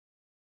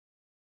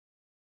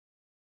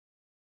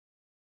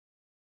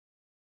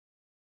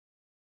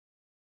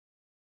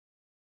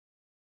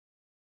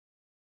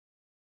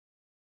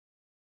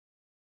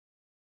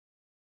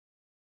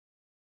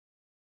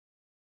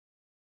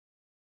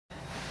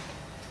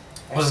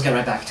We'll just get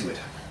right back to it.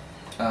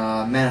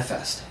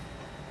 Manifest.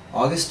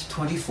 August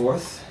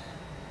 24th,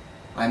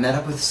 I met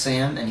up with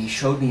Sam and he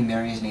showed me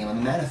Mary's name on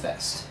the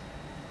manifest.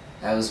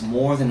 That was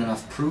more than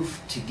enough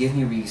proof to give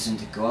me reason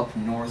to go up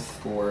north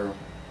for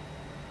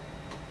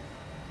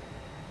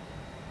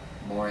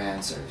more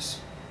answers.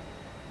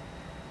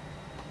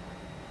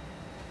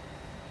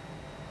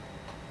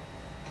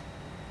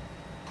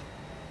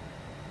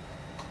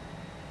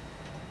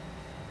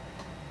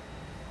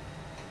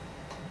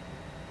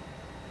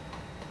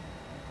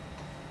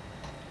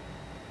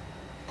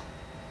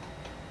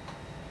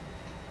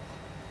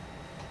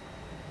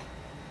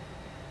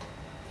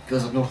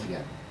 Goes up north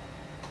again.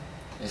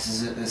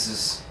 This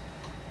is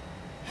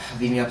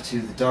leading up to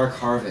the Dark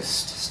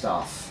Harvest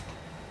stuff.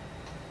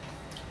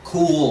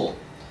 Cool.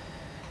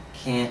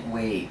 Can't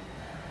wait.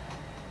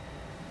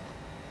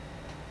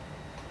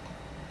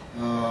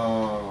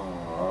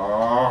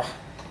 Why?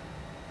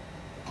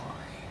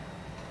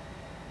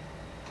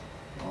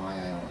 Why,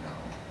 I don't know.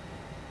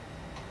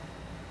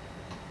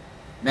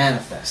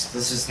 Manifest.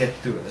 Let's just get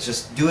through it. Let's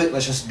just do it.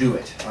 Let's just do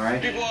it.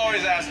 Alright? People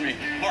always ask me,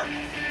 Mark,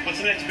 what's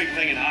the next big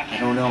thing in hockey? I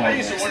don't know. I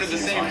used to wonder the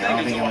same thing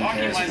until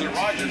hockey lines at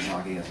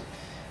Rogers.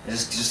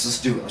 Just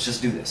let's do it. Let's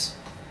just do this.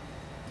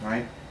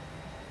 Alright?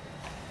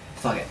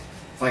 Fuck it.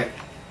 Fuck it.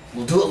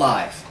 We'll do it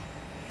live.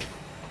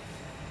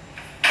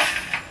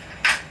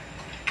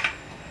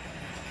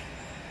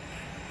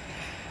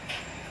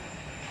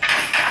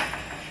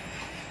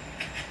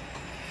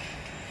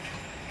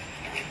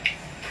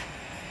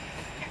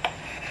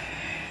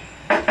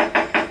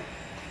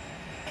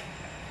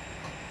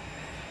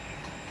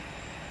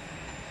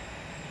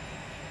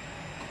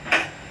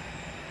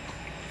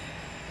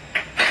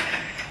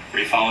 Are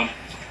you following?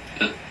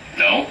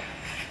 No.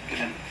 Get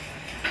in.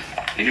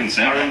 He didn't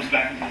sound. Our room's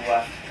back to the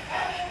left.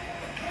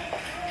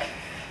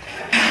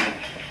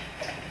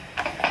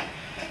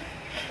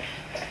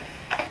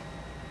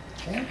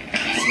 Okay.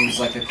 Seems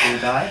like a cool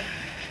guy.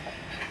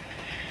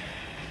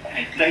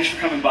 Hey, thanks for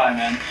coming by,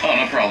 man. Oh,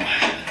 no problem.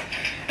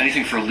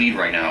 Anything for a lead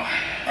right now.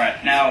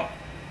 Alright, now,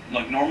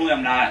 look, normally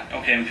I'm not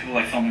okay with people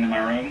like filming in my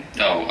room.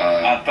 Oh,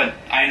 but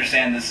I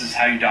understand this is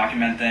how you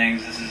document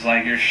things. This is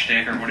like your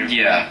shtick or whatever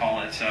you want to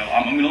call it. So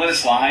I'm going to let it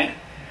slide,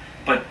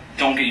 but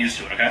don't get used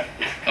to it, okay?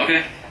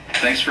 Okay.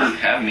 Thanks for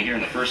having me here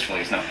in the first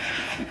place. Now,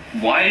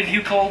 why have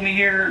you called me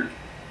here?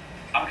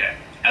 Okay.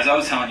 As I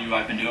was telling you,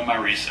 I've been doing my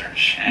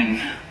research,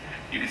 and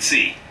you can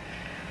see.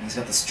 He's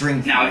got the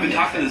string. Now, I've been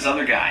talking to this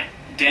other guy,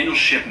 Daniel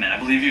Shipman. I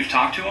believe you've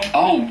talked to him?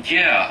 Oh,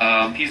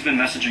 yeah. He's been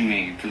messaging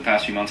me for the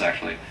past few months,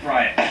 actually.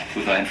 Right.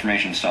 With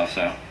information and stuff,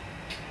 so.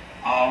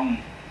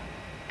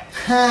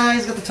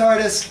 He's got the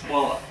TARDIS.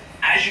 Well,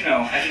 as you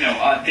know,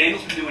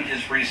 Daniel's been doing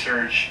his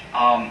research,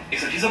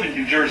 except he's up in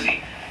New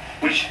Jersey,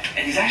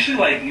 and he's actually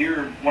like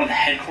near one of the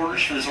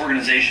headquarters for this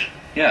organization.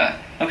 Yeah,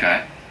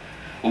 okay.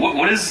 Well,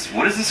 what is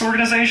this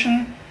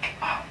organization?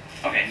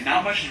 Okay,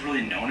 not much is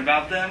really known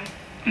about them.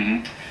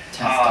 Mm-hmm.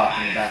 Tough talk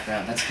in the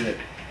background. That's good.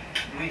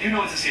 We do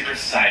know it's a secret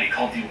society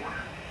called the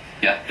Order.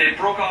 Yeah. They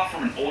broke off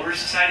from an older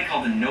society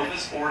called the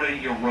Novus Ordo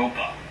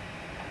Europa.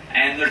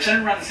 And they're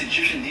centered around this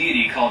Egyptian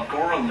deity called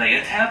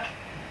Gora-Leatep.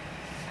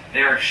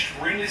 They are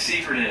extremely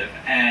secretive,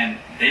 and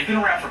they've been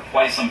around for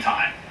quite some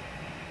time.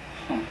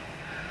 Huh.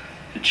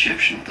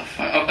 Egyptian, what the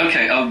fuck? Oh,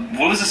 okay,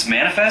 what was this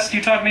manifest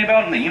you talked to me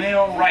about in the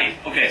email? Right,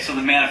 okay, so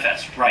the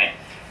manifest, right.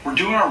 We're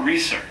doing our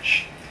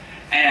research,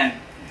 and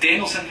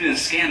Daniel sent me the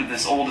scan of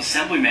this old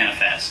assembly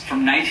manifest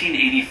from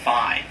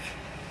 1985.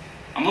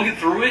 I'm looking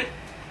through it,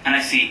 and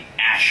I see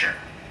Asher.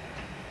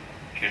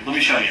 Here, let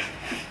me show you.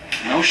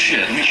 No shit,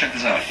 let me check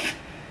this out.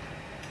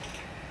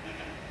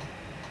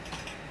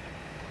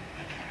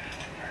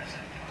 Where is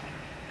it?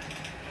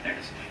 There it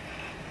is.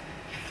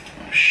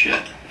 Oh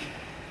shit.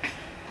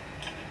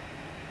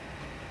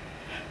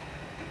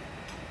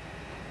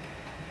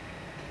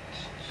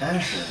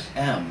 Asher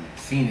M.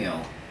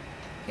 Female.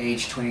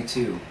 Age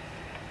 22.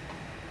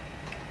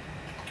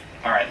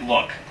 Alright,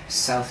 look.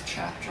 South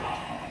chapter.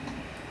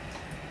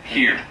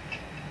 Here.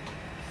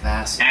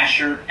 Vassal.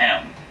 Asher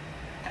M.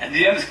 And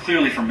the M is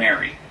clearly for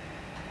Mary.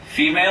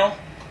 Female,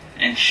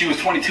 and she was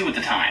 22 at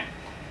the time.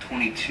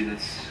 22,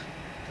 that's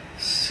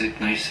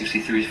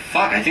 1963.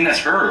 Fuck, I think that's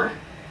her.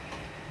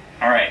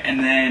 Alright, and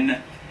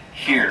then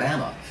here.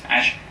 Alabama.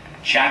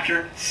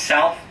 Chapter,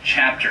 South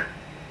Chapter.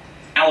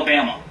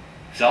 Alabama.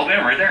 It's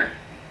Alabama right there.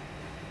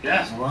 Yeah.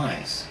 That's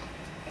wise.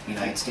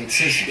 United States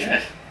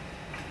citizenship. Shit.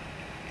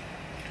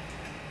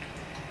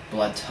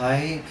 Blood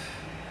type.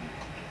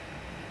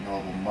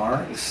 Noble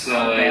marks.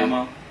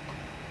 Alabama.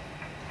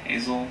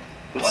 Hazel.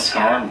 Blood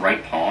scar on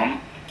right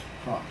palm.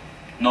 Huh.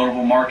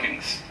 Notable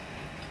markings.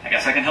 I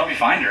guess I can help you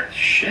find her.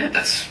 Shit,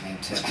 that's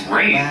tips on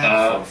great. the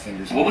back, 4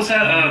 fingers What on was the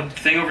that thumb.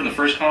 thing over the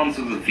first column with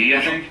the V,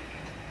 I think?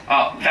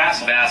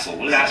 Vassal. Vassal.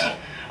 What is Vassal.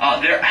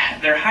 that?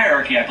 Their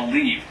hierarchy, I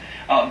believe.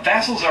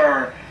 Vassals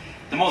are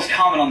the most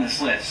common on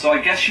this list, so I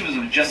guess she was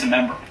just a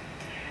member.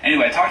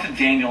 Anyway, I talked to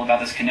Daniel about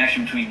this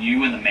connection between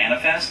you and the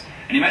Manifest,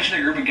 and he mentioned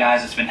a group of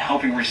guys that's been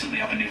helping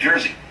recently up in New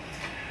Jersey.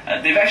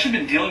 They've actually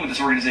been dealing with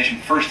this organization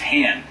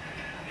firsthand.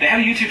 They have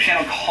a YouTube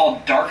channel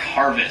called Dark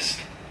Harvest.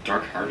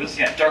 Dark Harvest?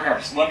 Yeah, Dark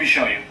Harvest. Let me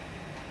show you.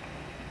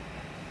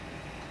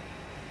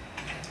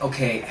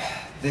 Okay,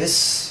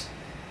 this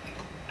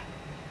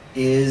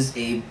is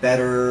a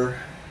better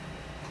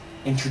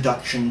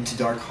introduction to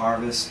Dark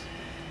Harvest.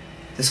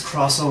 This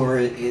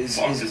crossover is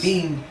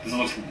being... This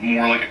looks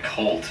more like a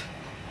cult.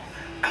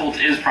 Cult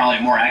is probably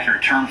a more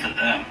accurate term for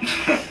them.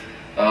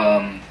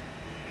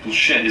 Well,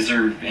 shit, is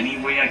there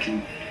any way I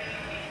can...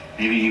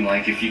 Maybe,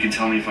 like, if you can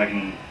tell me if I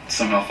can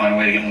somehow find a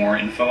way to get more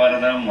info out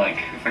of them, like,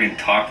 if I can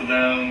talk to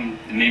them,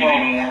 maybe they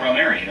know more about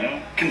Mary, you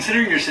know?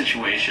 Considering your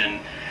situation,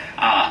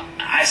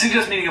 I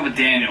suggest meeting up with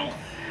Daniel.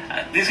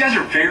 These guys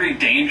are very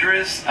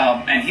dangerous,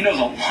 and he knows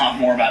a lot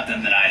more about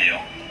them than I do.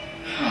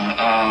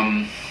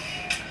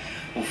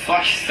 Well,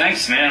 fuck,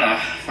 thanks, man. I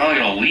finally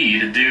got a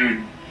lead.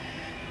 Dude,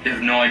 you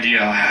have no idea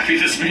how happy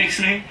this makes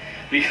me,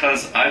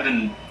 because I've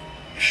been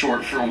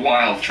short for a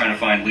while trying to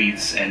find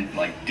leads, and,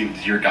 like, dude,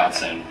 you're a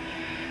godsend.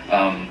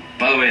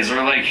 By the way, is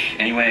there, like,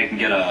 any way I can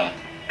get a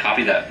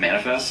copy of that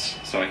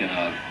manifest, so I can,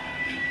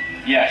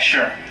 Yeah,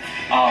 sure.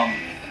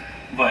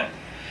 But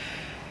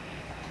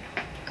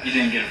you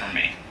didn't get it from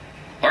me.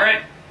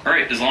 Alright,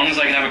 as long as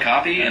I can have a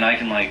copy, and I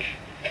can, like...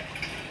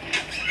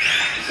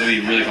 That'd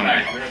be really fun.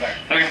 Alright, I'll be right back.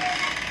 Okay.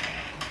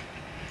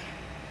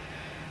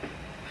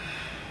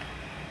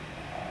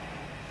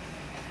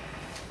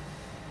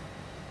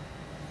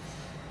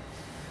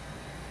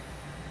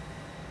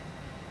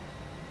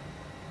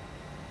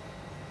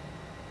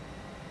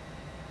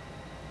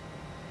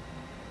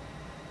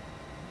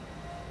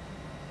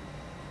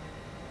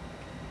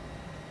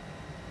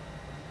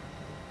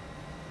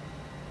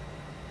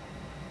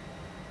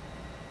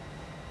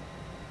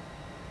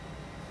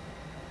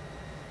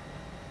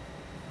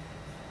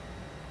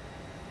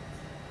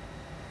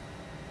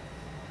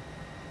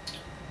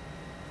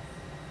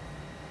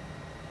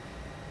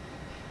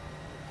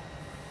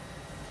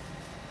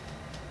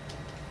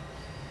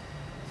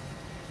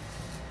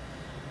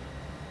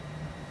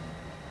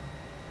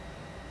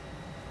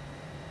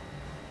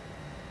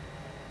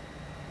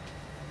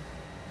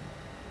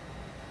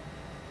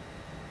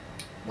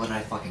 What did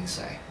I fucking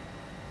say?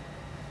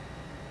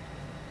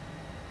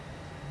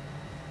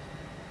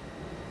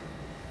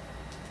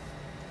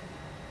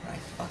 What did I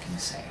fucking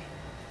say?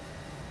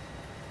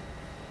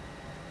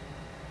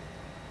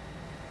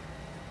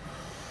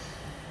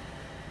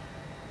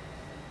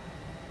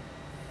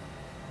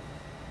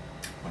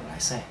 What did I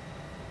say?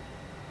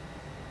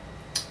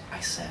 I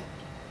said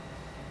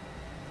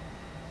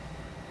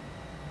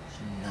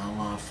there's not a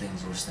lot of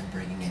things worse than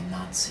bringing in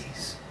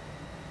Nazis.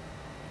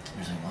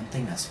 There's only one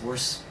thing that's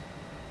worse.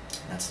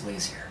 That's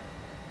lazier.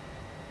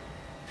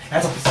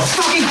 That's a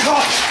fucking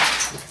cop!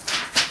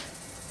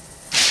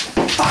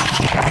 Fuck!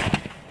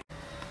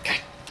 Okay,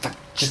 fuck,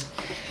 just...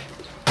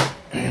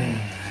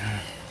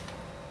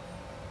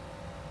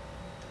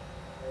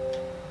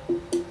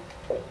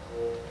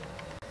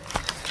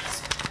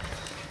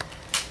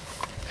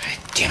 God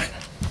damn it.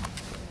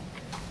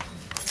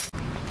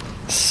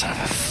 Son of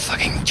a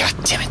fucking... God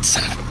damn it,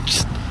 son of a...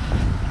 Just...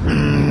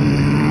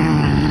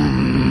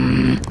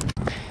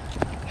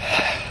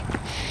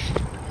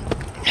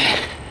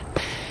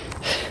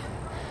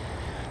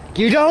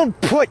 You don't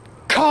put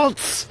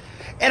cults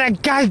in a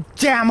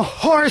goddamn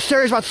horror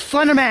series about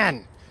Slender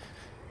Man!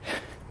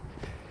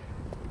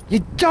 You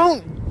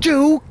don't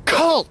do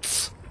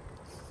cults!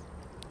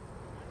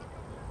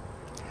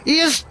 You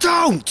just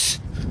don't!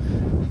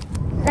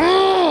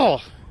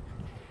 Oh!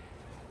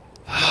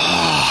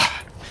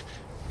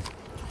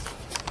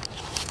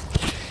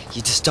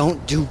 You just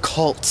don't do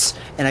cults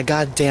in a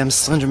goddamn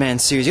Slender Man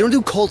series. You don't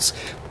do cults,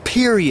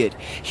 period.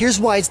 Here's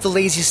why it's the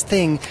laziest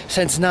thing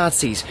since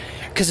Nazis.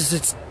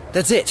 Because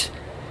that's it.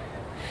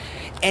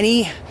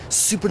 Any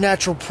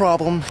supernatural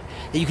problem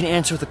that you can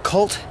answer with a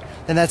cult,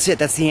 then that's it.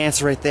 That's the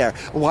answer right there.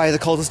 Why are the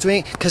cultists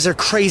doing it? Because they're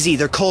crazy.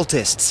 They're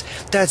cultists.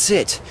 That's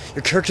it.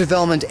 Your character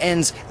development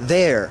ends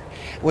there.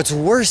 What's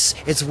worse,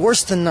 it's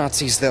worse than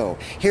Nazis, though.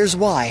 Here's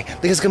why.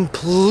 Because it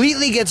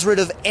completely gets rid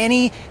of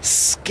any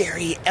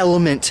scary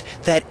element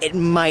that it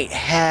might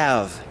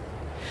have.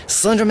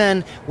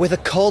 Slenderman with a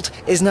cult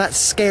is not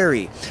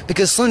scary,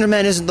 because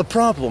Slenderman isn't the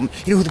problem.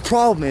 You know who the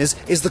problem is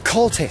the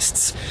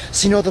cultists.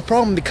 So you know what the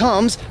problem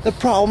becomes? The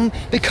problem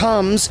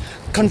becomes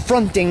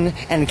confronting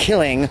and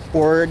killing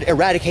or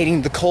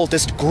eradicating the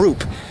cultist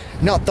group,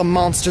 not the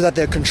monster that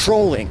they're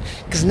controlling.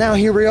 Because now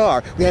here we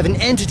are. We have an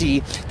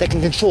entity that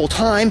can control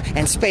time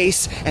and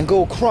space and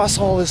go across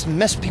all this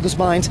mess with people's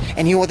minds,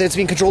 and you know what it's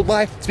being controlled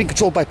by? It's being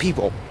controlled by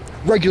people.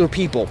 Regular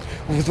people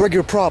with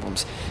regular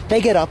problems. They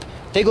get up,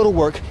 they go to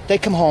work, they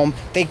come home,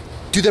 they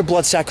do their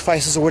blood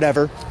sacrifices or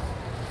whatever,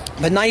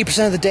 but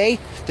 90% of the day,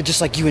 they're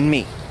just like you and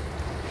me.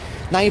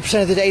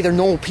 90% of the day, they're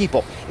normal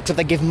people, except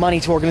they give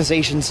money to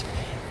organizations,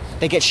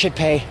 they get shit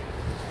pay,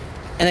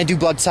 and they do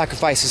blood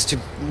sacrifices to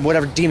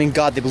whatever demon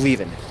god they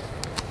believe in.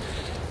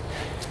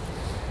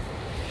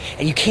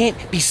 And you can't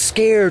be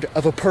scared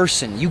of a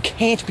person. You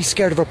can't be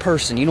scared of a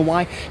person. You know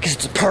why? Because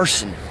it's a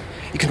person.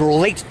 You can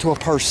relate to a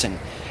person.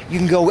 You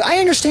can go, I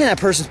understand that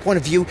person's point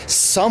of view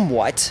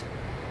somewhat.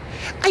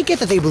 I get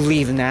that they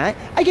believe in that.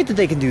 I get that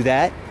they can do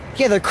that.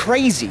 Yeah, they're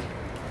crazy.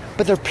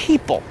 But they're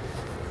people.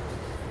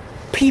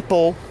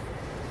 People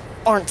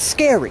aren't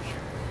scary.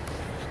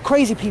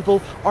 Crazy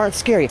people aren't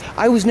scary.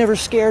 I was never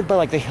scared by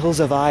like the Hills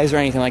of Eyes or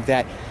anything like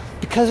that,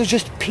 because they're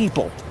just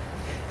people.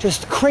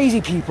 Just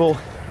crazy people.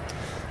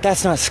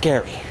 That's not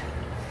scary.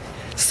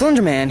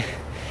 Slender Man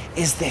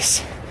is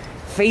this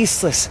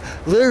faceless,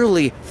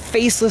 literally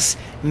faceless,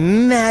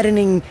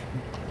 maddening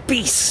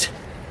beast.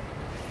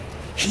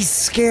 He's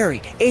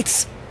scary.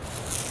 It's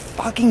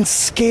fucking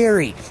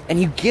scary.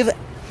 And you give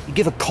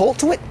a cult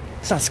to it,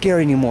 it's not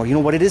scary anymore. You know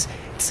what it is?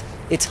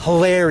 It's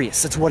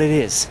hilarious. That's what it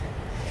is.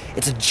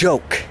 It's a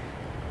joke.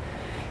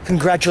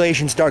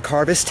 Congratulations, Dark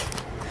Harvest.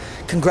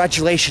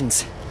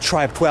 Congratulations,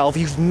 TribeTwelve.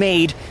 You've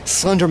made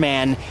Slender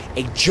Man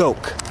a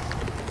joke.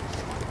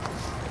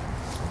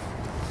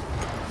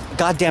 A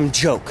goddamn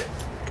joke.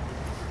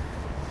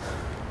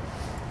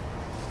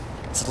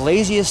 It's the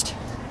laziest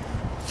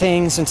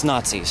thing since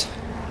Nazis.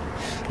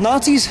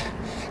 Nazis?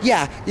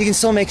 Yeah, you can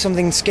still make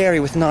something scary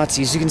with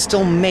Nazis. You can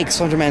still make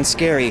Slender Man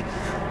scary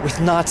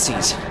with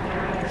Nazis.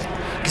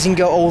 Because you can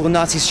go, oh, the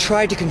Nazis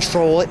tried to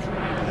control it,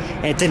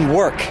 and it didn't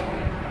work.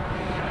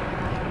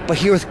 But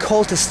here with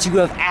cultists, you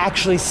have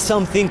actually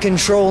something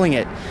controlling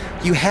it.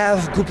 You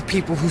have a group of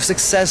people who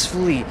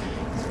successfully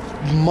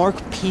mark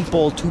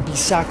people to be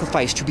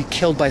sacrificed, to be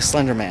killed by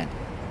Slender Man.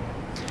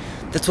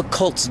 That's what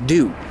cults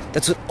do.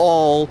 That's what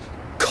all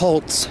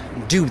cults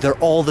do. They're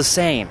all the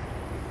same.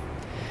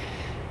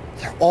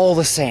 They're all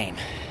the same.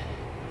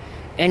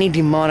 Any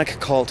demonic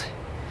cult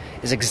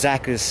is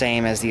exactly the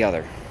same as the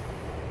other.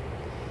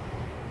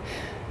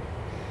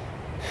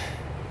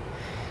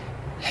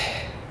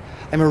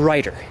 I'm a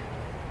writer.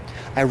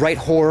 I write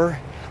horror.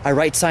 I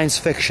write science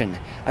fiction.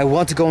 I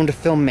want to go into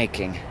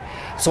filmmaking.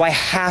 So I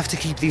have to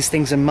keep these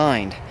things in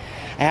mind.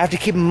 I have to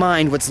keep in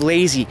mind what's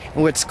lazy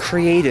and what's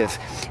creative.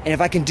 And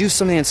if I can do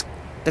something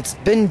that's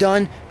been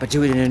done, but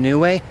do it in a new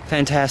way,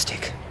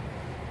 fantastic.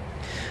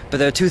 But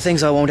there are two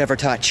things I won't ever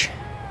touch.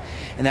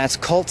 And that's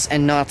cults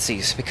and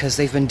Nazis, because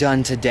they've been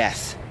done to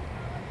death.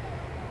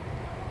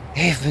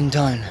 They've been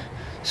done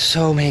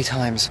so many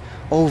times,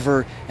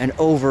 over and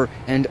over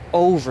and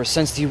over,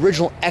 since the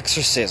original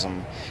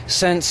exorcism,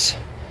 since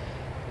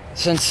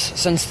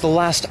The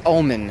Last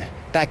Omen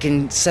back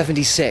in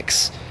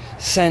 '76,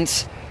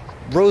 since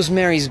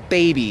Rosemary's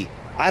Baby,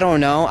 I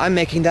don't know, I'm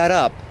making that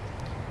up,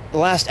 the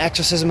last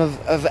exorcism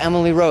of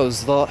Emily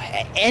Rose,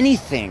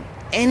 anything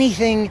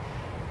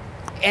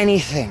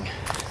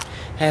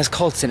has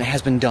cults in it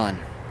has been done.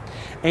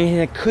 Anything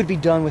that could be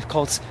done with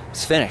cults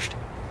is finished.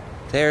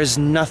 There's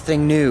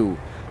nothing new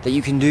that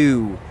you can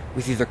do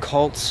with either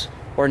cults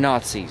or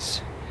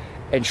Nazis.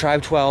 And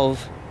TribeTwelve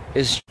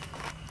is...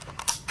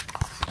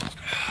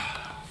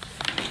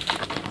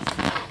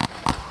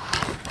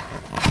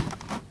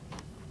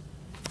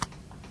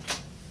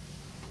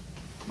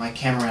 My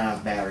camera ran out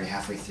of battery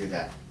halfway through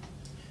that.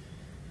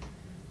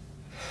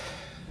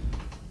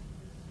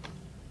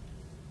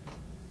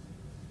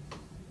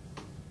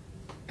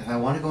 If I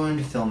want to go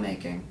into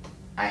filmmaking,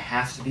 I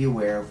have to be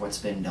aware of what's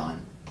been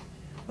done.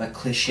 What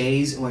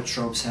cliches and what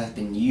tropes have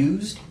been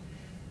used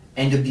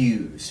and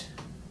abused.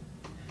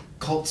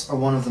 Cults are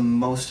one of the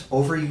most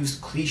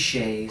overused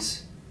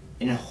cliches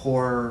in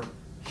horror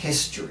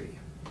history.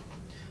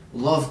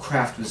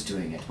 Lovecraft was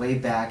doing it way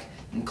back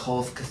in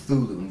Call of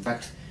Cthulhu. In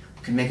fact,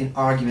 we can make an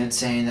argument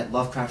saying that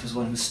Lovecraft was the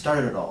one who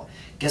started it all.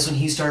 Guess when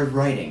he started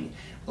writing?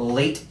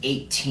 Late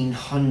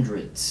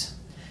 1800s.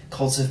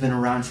 Cults have been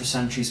around for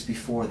centuries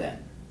before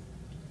then.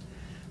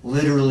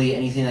 Literally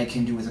anything I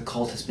can do with a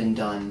cult has been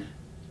done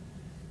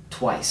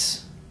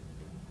twice.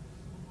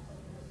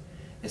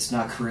 It's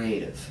not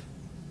creative.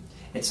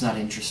 It's not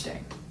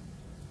interesting.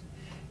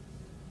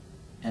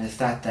 And the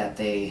fact that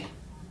they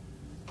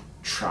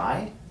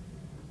try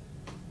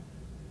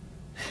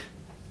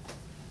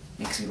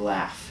makes me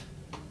laugh.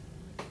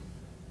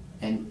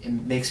 And it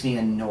makes me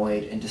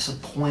annoyed and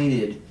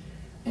disappointed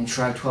in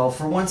TribeTwelve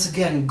for once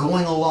again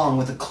going along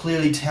with a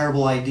clearly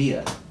terrible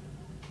idea.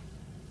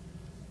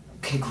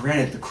 Okay,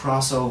 granted, the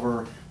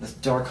crossover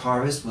with Dark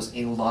Harvest was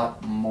a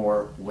lot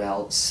more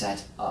well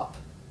set up.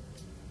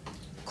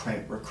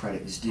 Credit where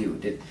credit is due.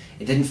 It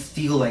didn't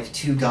feel like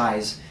two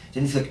guys, it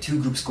didn't feel like two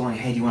groups going,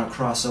 hey, do you want to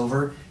cross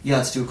over? Yeah,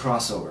 let's do a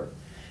crossover.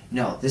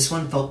 No, this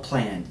one felt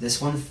planned.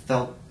 This one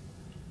felt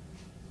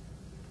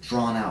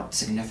drawn out,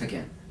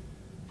 significant.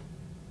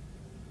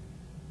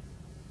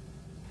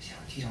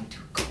 You don't do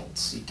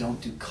cults. You don't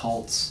do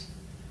cults.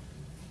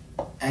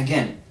 And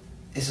again,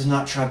 this is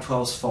not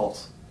TribeTwelve's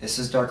fault. This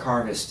is Dark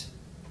Harvest.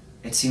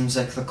 It seems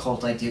like the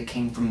cult idea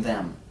came from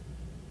them.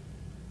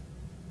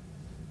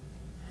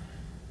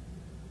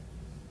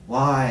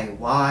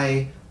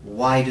 Why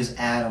does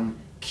Adam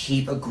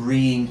keep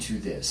agreeing to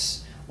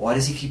this? Why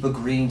does he keep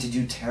agreeing to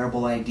do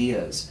terrible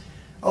ideas?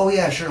 Oh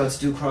yeah, sure, let's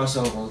do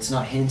crossover. Let's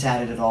not hint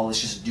at it at all, let's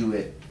just do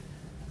it.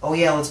 Oh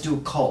yeah, let's do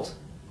a cult.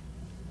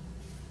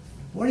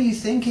 What are you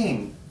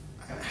thinking?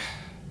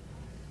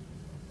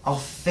 I'll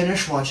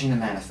finish watching The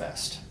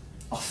Manifest.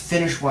 I'll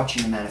finish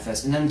watching the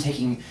manifest, and then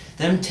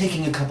I'm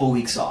taking a couple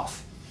weeks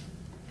off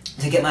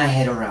to get my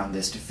head around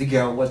this, to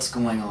figure out what's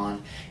going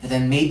on, and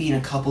then maybe in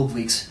a couple of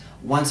weeks,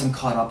 once I'm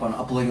caught up on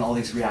uploading all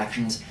these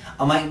reactions,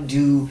 I might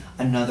do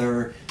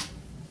another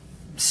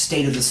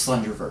State of the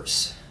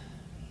Slenderverse.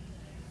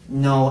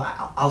 No,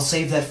 I'll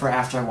save that for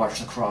after I watch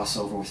the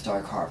crossover with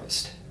Dark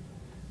Harvest.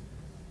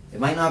 It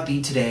might not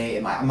be today,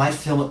 I might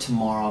film it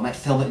tomorrow, I might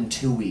film it in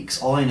 2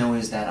 weeks. All I know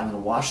is that I'm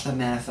going to watch that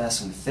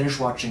manifest, I'm going to finish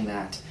watching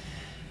that,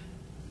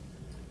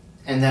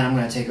 and then I'm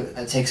going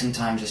to take some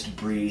time just to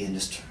breathe and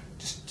just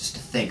to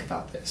think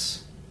about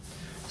this.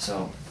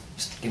 So,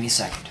 just give me a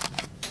second.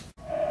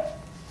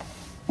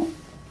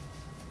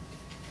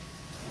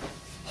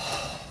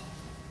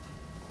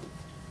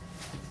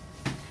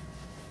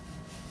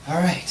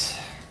 Alright.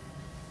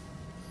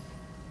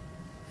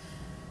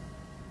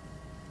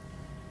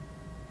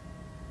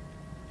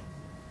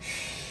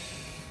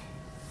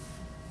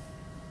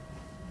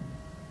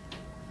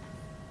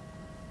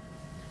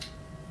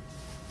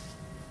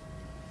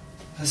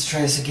 Let's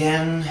try this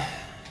again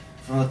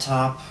from the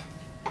top.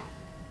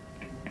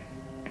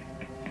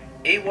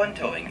 A1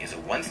 Towing is a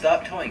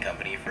one-stop towing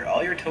company for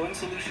all your towing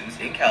solutions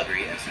in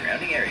Calgary and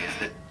surrounding areas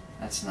that...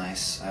 That's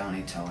nice. I don't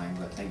need towing,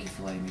 but thank you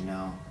for letting me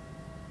know.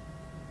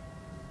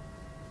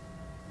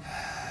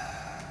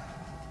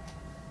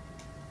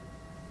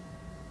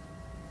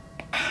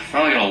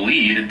 Finally got a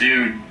lead,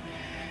 dude.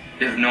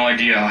 You have no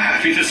idea how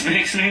happy this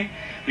makes me,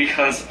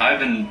 because I've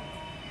been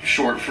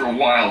short for a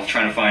while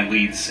trying to find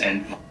leads,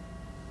 and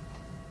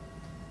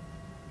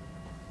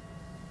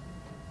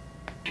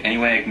any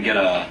way I can get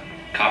a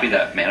copy of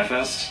that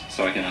manifest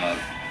so I can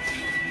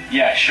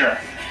Yeah, sure.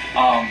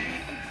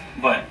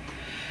 But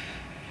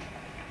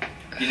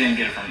you didn't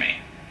get it from me.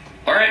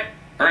 Alright,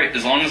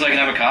 as long as I can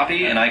have a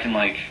copy and I can,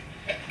 like,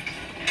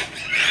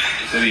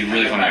 that'd be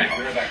really fun. I'll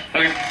be right back.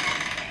 Okay.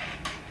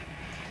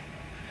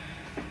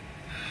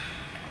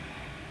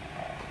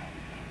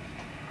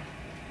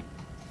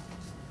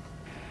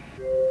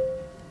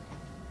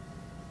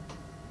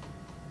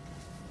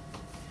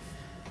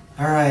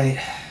 Alright.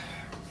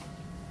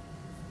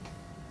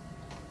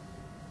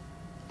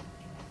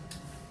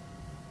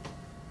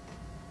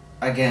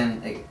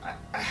 Again,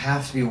 I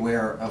have to be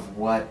aware of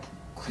what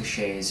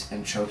cliches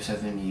and tropes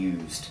have been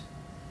used.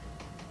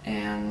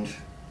 And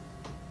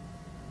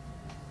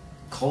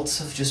cults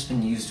have just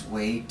been used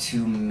way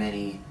too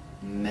many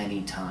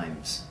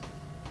times.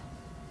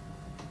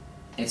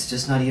 It's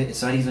just not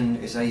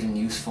even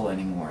useful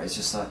anymore. It's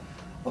just like,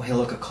 oh hey,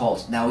 look, a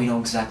cult. Now we know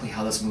exactly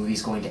how this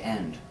movie's going to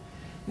end.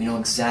 We know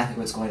exactly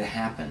what's going to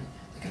happen.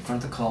 They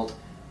confront the cult.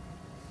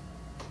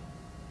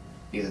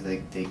 Either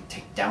they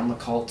take down the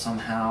cult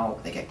somehow,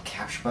 they get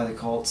captured by the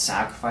cult,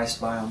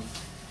 sacrificed by them.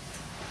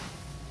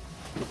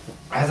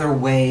 Either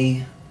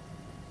way,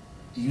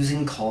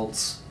 using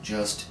cults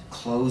just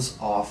close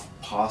off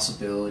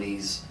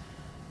possibilities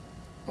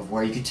of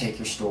where you could take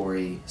your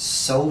story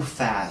so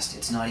fast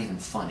it's not even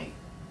funny.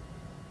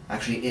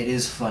 Actually, it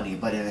is funny,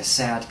 but in a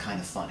sad kind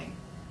of funny.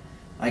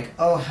 Like,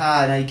 oh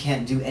ha, now you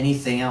can't do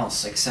anything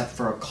else except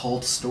for a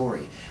cult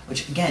story.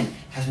 Which, again,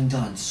 has been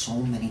done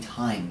so many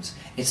times.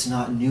 It's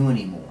not new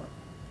anymore.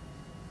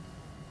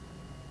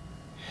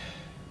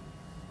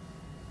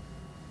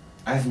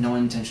 I have no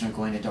intention of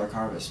going to Dark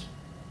Harvest.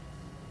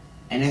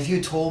 And if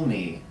you told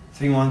me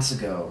 3 months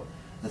ago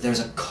that there's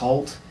a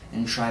cult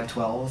in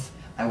TribeTwelve,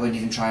 I wouldn't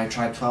even try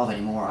TribeTwelve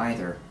anymore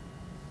either.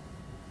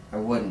 I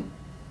wouldn't.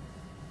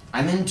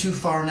 I'm in too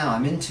far now.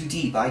 I'm in too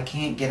deep. I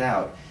can't get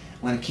out.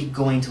 I'm going to keep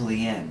going till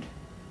the end.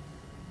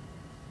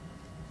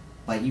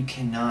 But you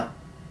cannot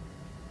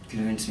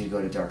convince me to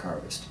go to Dark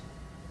Harvest.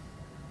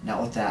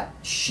 Not with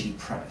that shitty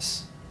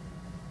premise.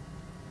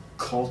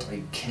 Cult? Are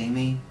you kidding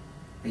me?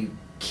 Are you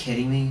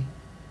kidding me?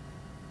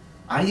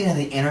 I don't even have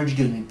the energy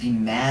to be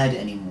mad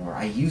anymore.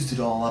 I used it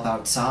all up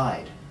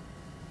outside.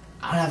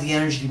 I don't have the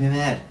energy to be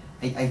mad.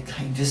 I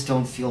just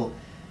don't feel...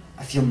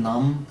 I feel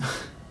numb.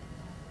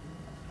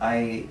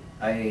 I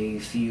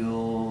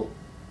feel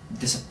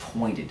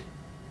disappointed.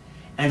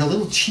 And a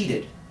little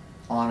cheated,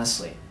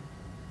 honestly.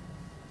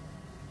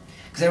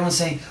 Because everyone's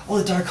saying, oh,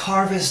 the Dark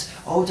Harvest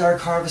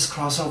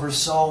crossover is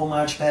so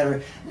much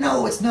better.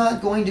 No, it's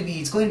not going to be.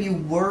 It's going to be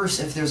worse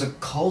if there's a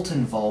cult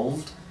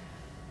involved.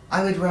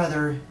 I would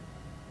rather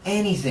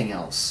anything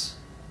else.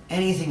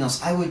 Anything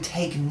else. I would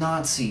take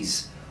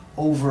Nazis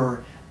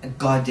over a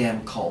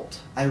goddamn cult.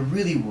 I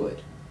really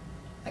would.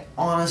 I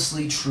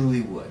honestly,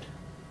 truly would.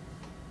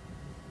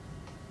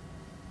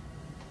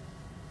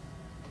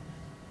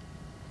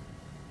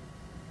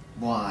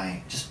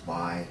 Why? Just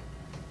why?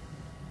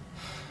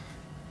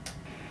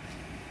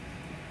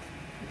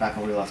 Back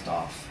where we left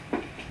off.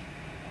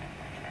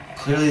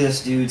 Clearly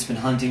this dude's been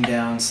hunting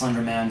down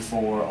Slender Man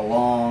for a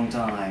long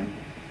time.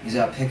 He's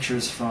got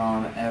pictures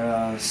from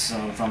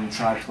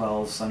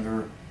TribeTwelve,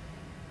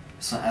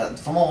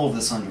 from all over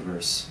the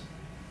Slenderverse.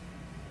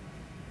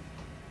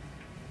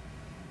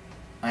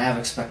 I have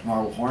expect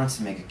Marble Hornets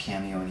to make a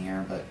cameo in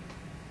here, but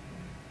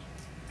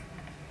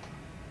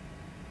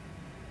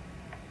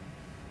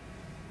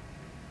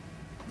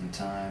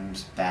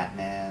Times,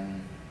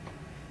 Batman,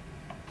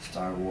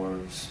 Star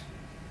Wars,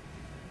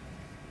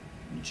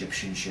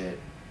 Egyptian shit,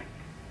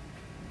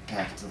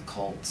 Attack of the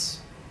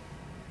Cults.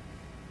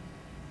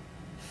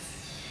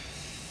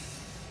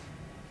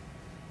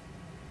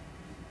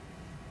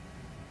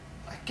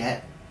 I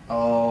get...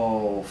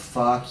 Oh,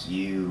 fuck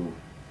you.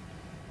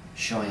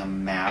 Showing a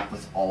map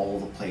with all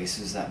the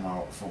places that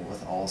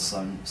with all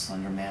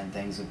Slender Man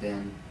things have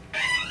been.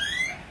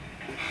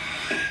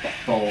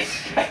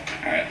 Both.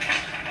 Alright.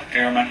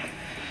 Here, man.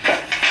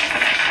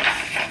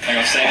 There you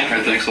go, Sam.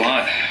 Alright, thanks a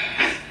lot.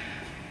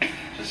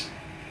 Just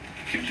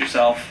keep it to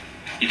yourself.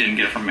 You didn't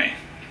get it from me.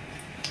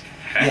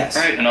 Okay? Yes.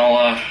 Alright, and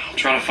I'll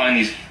try to find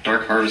these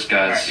Dark Harvest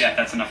guys. Alright, yeah,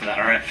 that's enough of that,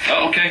 alright?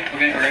 Oh, okay,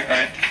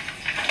 alright.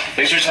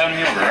 Thanks for just having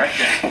me over, alright?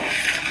 Yeah.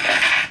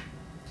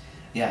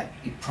 Yeah,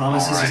 he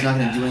promises he's not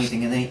Alright. going to do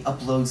anything, and then he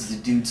uploads the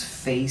dude's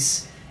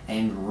face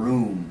and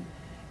room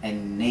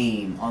and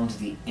name onto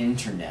the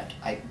internet.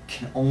 I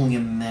can only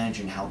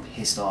imagine how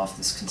pissed off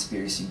this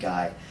conspiracy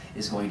guy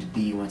is going to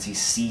be once he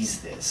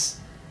sees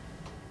this.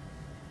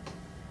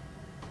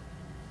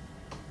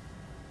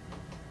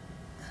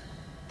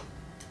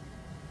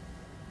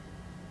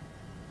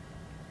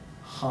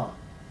 Huh.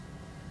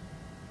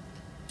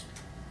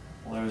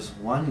 Well, there's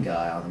one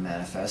guy on the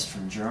manifest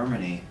from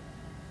Germany.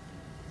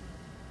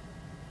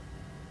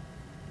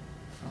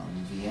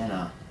 From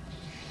Vienna.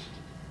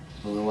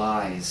 Blue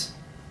eyes.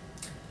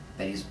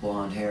 Bet he's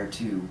blonde hair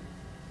too.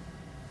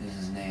 This is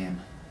his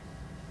name.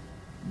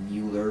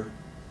 Mueller.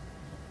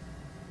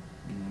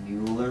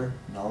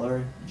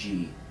 Nuller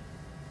G.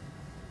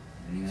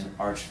 And he was an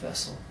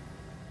archvessel.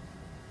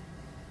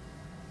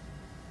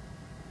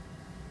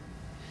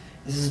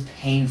 This is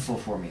painful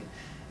for me.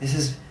 This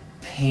is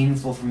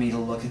painful for me to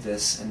look at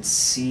this and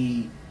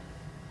see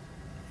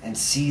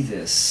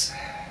this.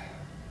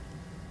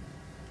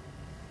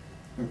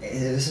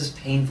 This is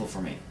painful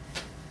for me.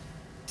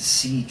 To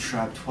see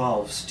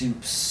TribeTwelve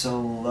stoop so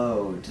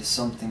low to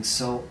something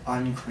so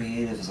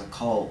uncreative as a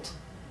cult.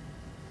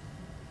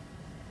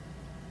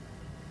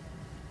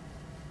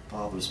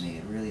 Bothers me,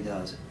 it really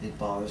does. It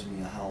bothers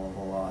me a hell of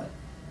a lot.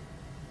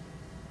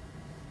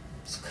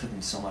 This could have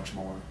been so much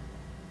more.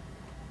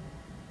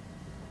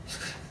 This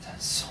could have done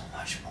so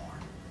much more.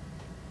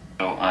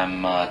 So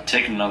I'm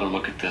taking another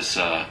look at this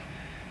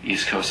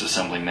East Coast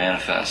Assembly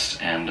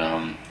manifest, and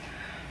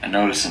I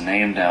notice a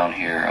name down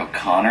here,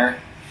 O'Connor,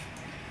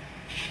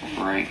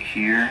 right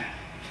here,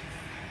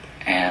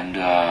 and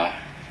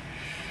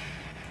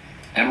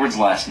Edward's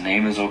last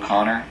name is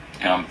O'Connor,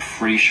 and I'm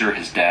pretty sure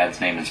his dad's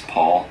name is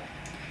Paul.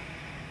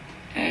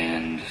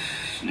 And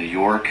New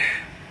York,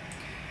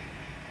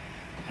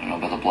 I don't know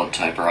about the blood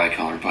type or eye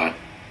color, but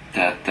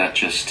that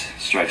just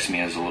strikes me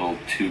as a little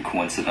too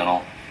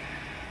coincidental.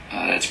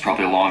 It's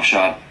probably a long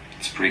shot.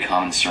 It's a pretty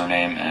common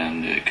surname,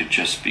 and it could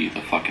just be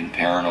the fucking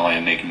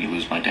paranoia making me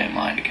lose my damn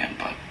mind again.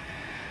 But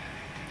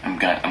I'm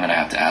gonna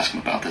have to ask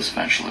him about this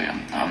eventually.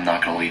 I'm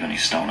not gonna leave any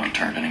stone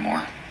unturned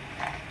anymore.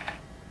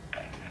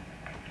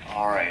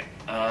 All right.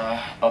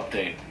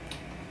 Update.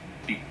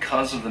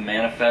 Because of the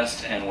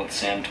manifest and what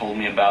Sam told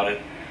me about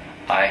it,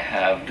 I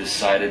have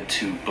decided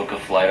to book a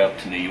flight up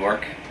to New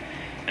York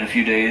in a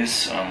few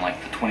days, on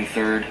like the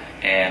 23rd,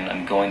 and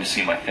I'm going to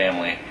see my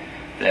family.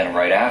 Then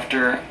right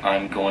after,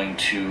 I'm going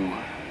to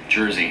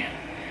Jersey,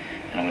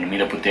 and I'm going to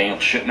meet up with Daniel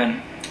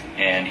Shipman,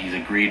 and he's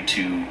agreed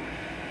to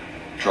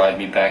drive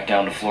me back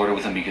down to Florida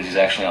with him because he's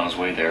actually on his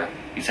way there.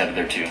 He's headed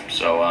there too,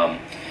 so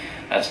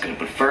that's good.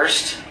 But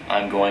first,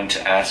 I'm going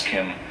to ask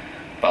him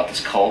about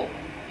this cult,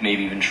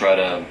 maybe even try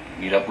to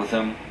meet up with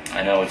him.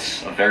 I know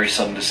it's a very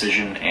sudden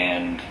decision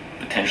and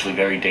potentially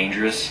very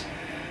dangerous,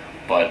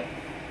 but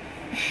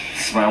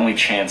it's my only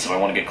chance if I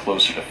want to get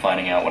closer to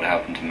finding out what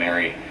happened to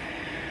Mary.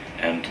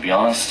 And to be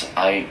honest,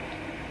 I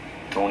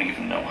don't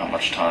even know how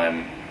much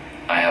time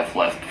I have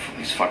left before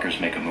these fuckers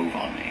make a move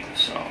on me.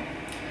 So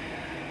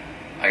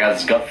I got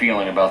this gut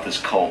feeling about this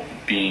cult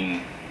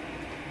being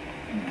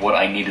what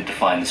I needed to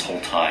find this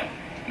whole time.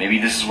 Maybe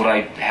this is what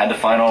I had to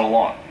find all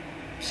along.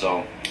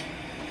 So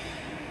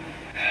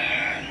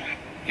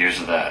here's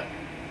to that.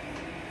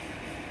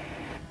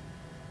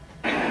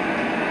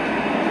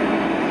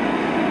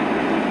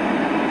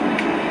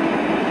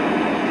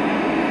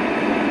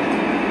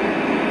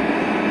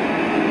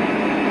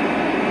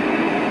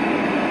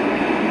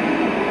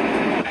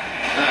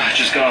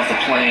 Just got off the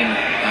plane.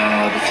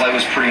 The flight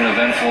was pretty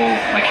uneventful.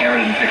 My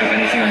camera didn't pick up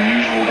anything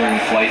unusual during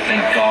the flight,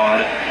 thank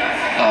God.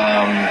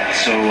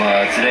 So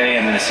today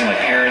I'm going to see my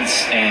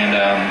parents, and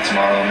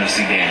tomorrow I'm going to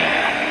see Daniel.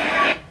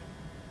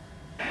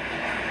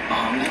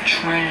 On the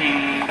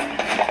train.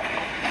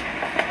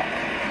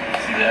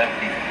 See that?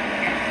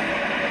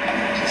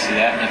 Did you see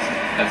that?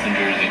 That's in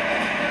Jersey.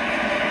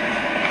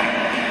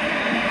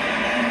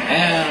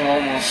 And I'm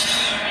almost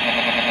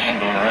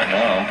doing it right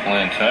now. I'm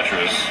playing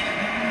Tetris.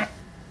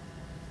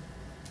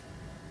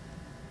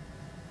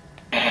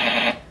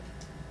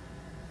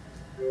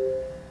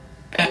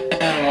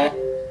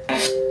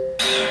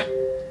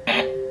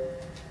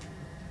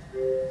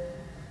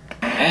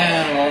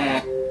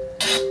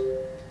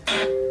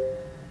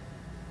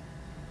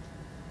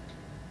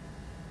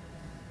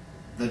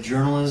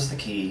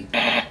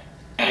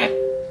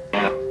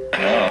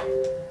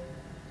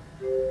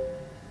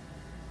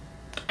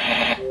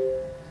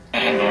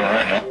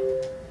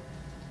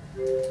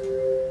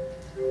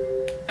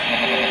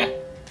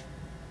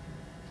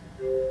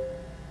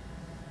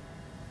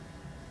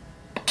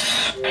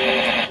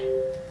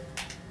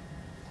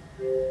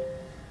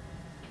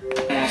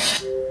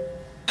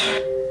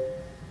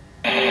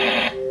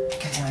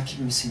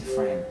 see the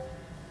frame.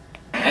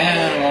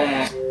 And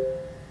almost.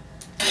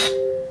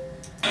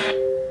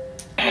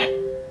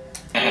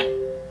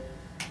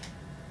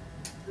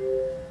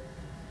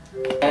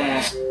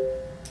 Almost.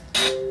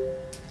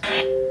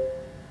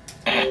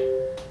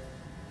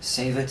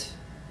 Save it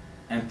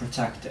and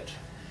protect it.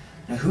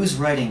 Now, whose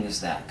writing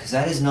is that? Because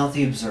that is not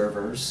the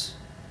Observer's.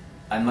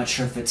 I'm not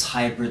sure if it's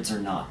hybrids or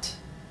not.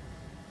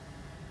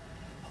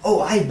 Oh,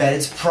 I bet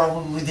it's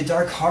probably the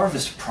Dark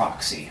Harvest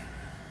proxy.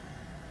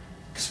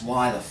 Because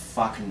why the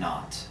fuck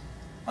not?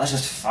 Let's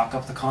just fuck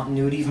up the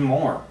continuity even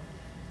more.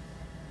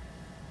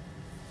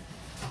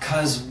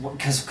 Because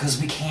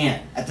we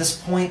can. At this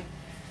point,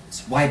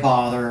 it's why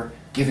bother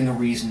giving a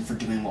reason for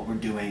doing what we're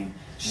doing.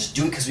 Just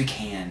do it because we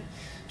can.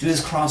 Do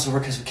this crossover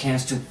because we can.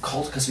 Let's do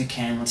Cult because we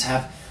can. Let's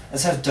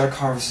have Dark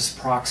Harvest's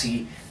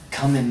proxy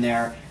come in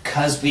there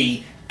because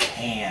we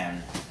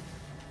can.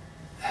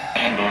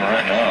 I'm doing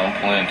right now. I'm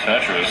playing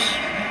Tetris.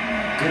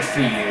 Good for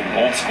you.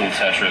 Old school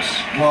Tetris.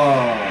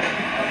 Whoa.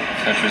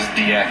 Tetris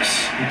DX.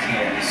 Who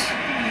cares?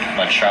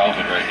 My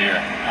childhood right here.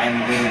 I'm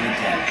literally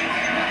dead.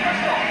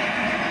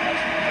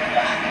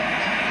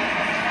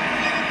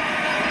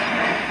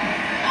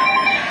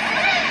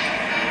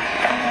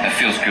 It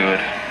feels good.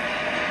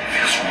 It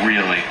feels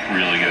really,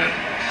 really good.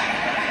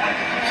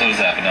 So does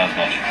that, but not as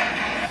much.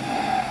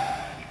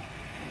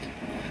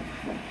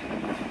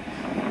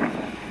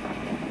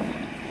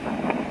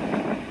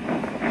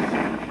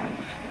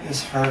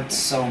 This hurts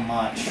so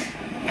much.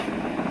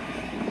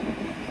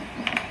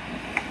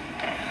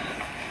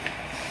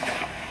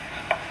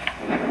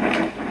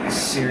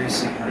 This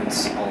seriously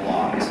hurts a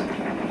lot.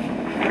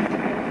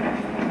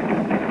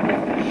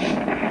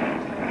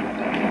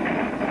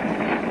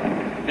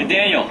 Hey,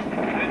 Daniel.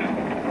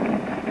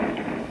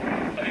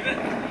 How you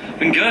been?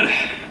 Been good.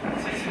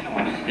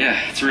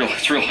 Yeah, it's real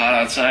hot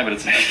outside, but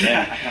it's nice.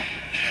 Yeah.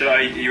 So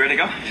are you ready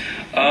to go?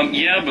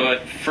 Yeah,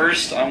 but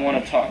first I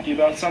want to talk to you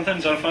about something.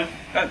 Is that fine?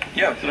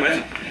 Yeah. What is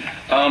it?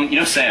 You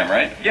know Sam,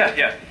 right?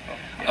 Yeah.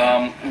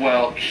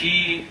 Well,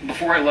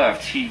 before I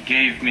left, he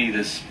gave me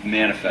this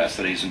manifest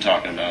that he's been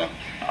talking about.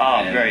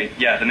 Oh, And- great.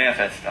 Yeah, the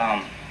manifest.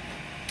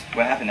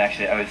 What happened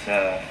actually?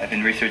 I've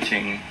been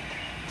researching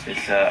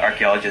this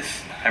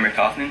archaeologist Heinrich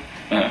Kaufmann,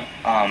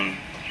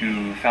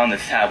 who found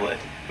this tablet,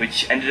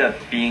 which ended up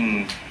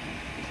being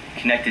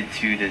connected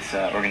to this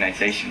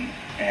organization.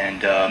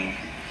 And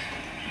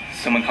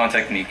someone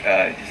contacted me.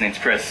 His name's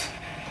Chris,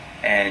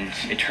 and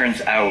it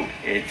turns out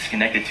it's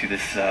connected to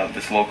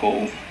this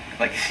local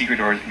secret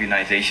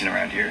organization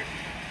around here.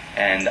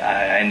 And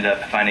I ended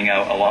up finding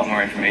out a lot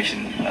more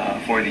information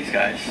for these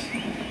guys.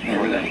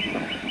 For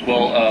them.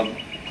 Well,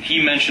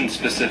 he mentioned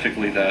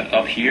specifically that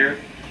up here,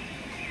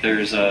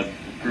 there's a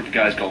group of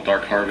guys called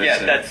Dark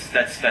Harvest. Yeah,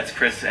 that's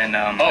Chris and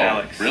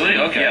Alex. Really?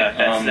 Okay.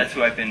 Yeah, that's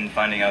who I've been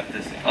finding out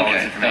all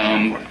this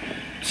information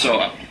for.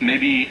 So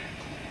maybe,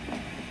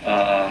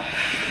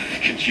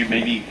 could you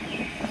maybe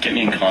get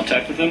me in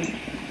contact with them?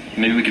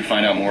 Maybe we could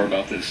find out more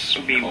about this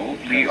cult.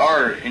 We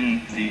are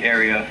in the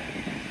area.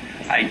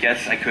 I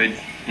guess I could,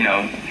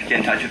 get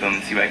in touch with them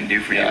and see what I can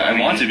do for you. Yeah, I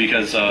want to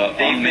because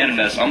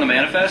on the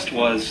manifest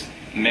was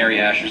Mary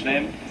Asher's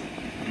name,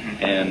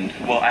 Mm-hmm. and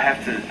Well, I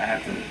have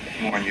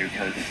to warn you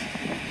because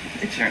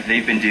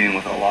they've been dealing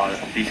with a lot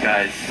of these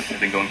guys have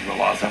been going through a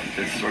lot of stuff with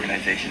this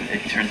organization.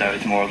 It turns out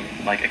it's more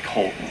like a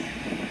cult.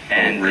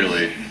 And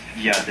really?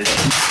 Yeah.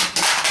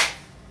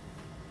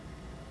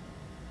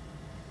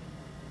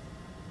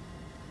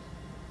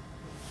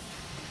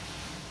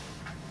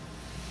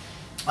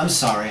 I'm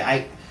sorry,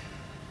 I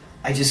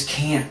just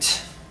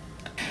can't.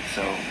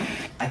 So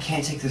I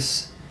can't take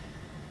this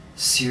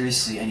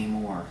seriously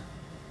anymore.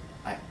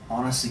 I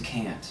honestly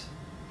can't.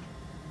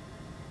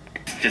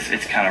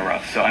 it's kind of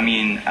rough. So I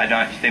mean,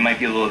 they might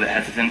be a little bit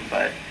hesitant,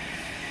 but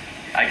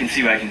I can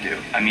see what I can do.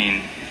 I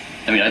mean,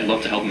 I'd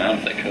love to help them out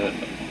if I could.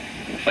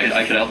 But if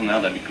I could help them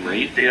out, that'd be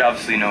great. they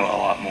obviously know a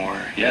lot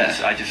more. Yeah.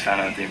 I just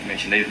found out the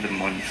information. They're the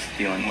ones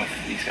dealing with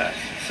these guys.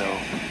 So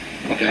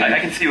Okay. I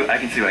can see what I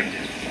can do.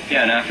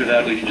 Yeah, and after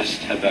that, we can just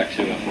head back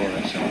to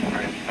Florida. So.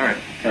 All right.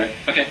 Right.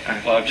 Okay.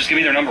 Well, just give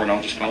me their number and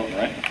I'll just call them. All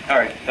right. All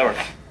right. That works.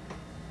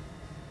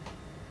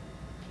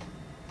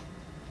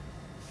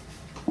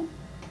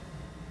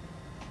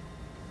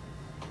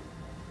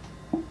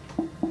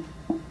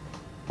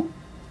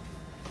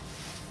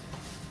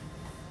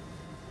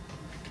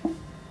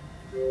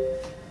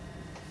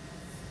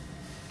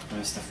 I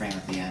missed the frame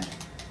at the end.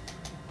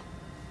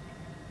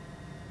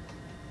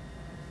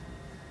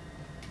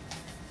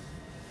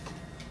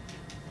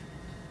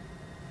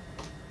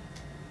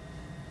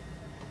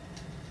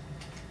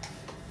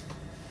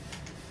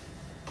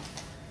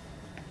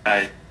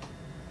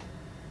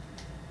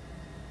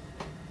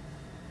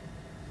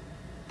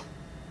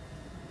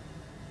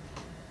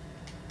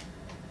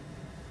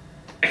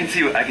 I can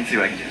see what I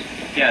can do.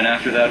 Yeah, and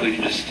after that, we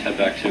can just head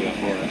back to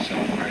Florida. So.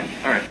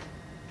 All right.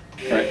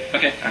 Right.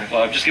 Okay.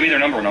 Well, just give me their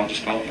number and I'll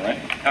just call them. All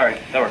right. All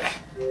right. That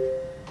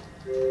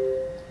works.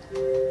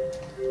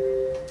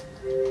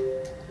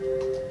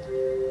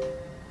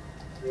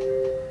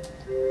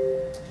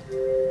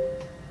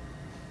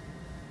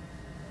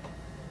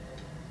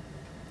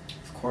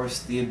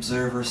 course, the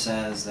Observer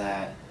says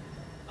that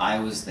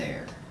I was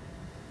there.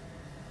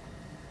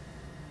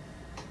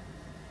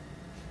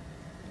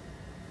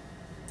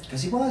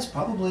 Because he was,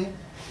 probably.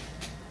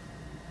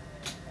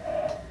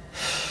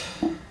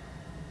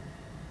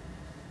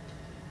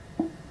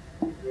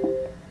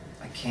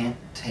 I can't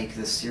take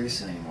this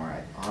seriously anymore.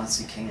 I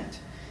honestly can't.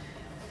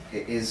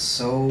 It is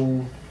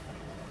so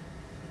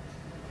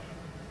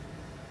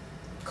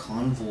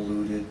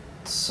convoluted,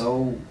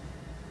 so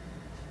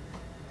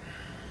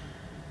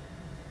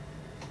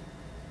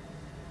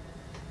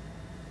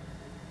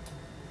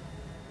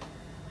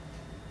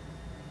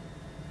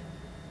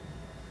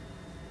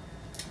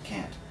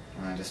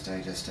I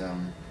just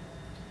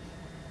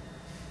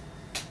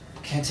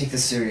can't take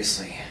this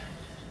seriously.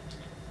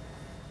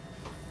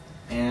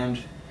 And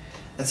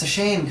that's a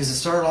shame, because it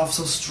started off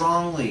so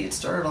strongly. It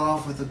started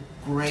off with a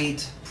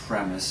great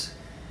premise,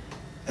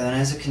 and then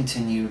as it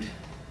continued,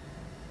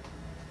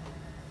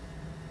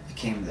 it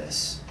came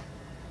this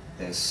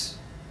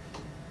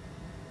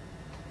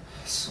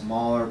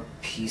smaller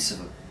piece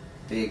of a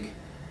big,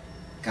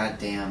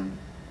 goddamn,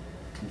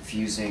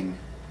 confusing,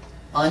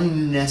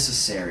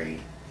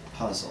 unnecessary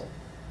puzzle.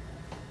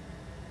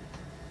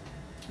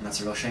 And that's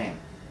a real shame.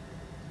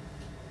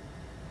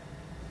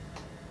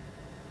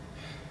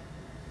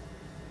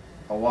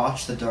 I'll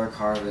watch the Dark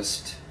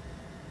Harvest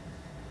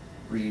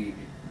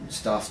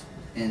stuff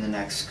in the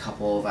next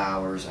couple of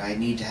hours. I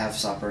need to have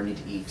supper, I need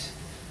to eat.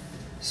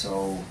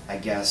 So I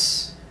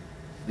guess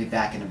I'll be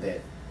back in a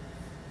bit.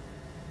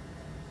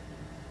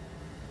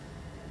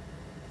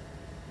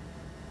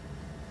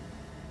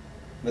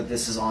 But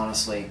this is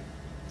honestly,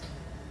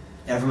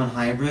 Everman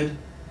Hybrid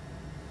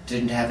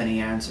didn't have any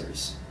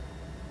answers.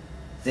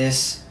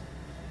 This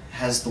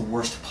has the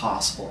worst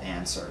possible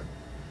answer.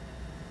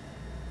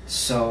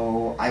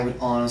 So I would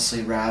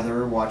honestly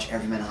rather watch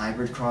Everyman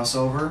Hybrid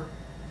crossover.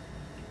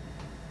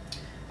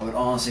 I would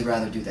honestly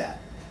rather do that.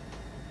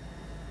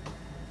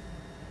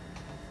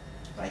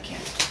 But I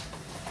can't.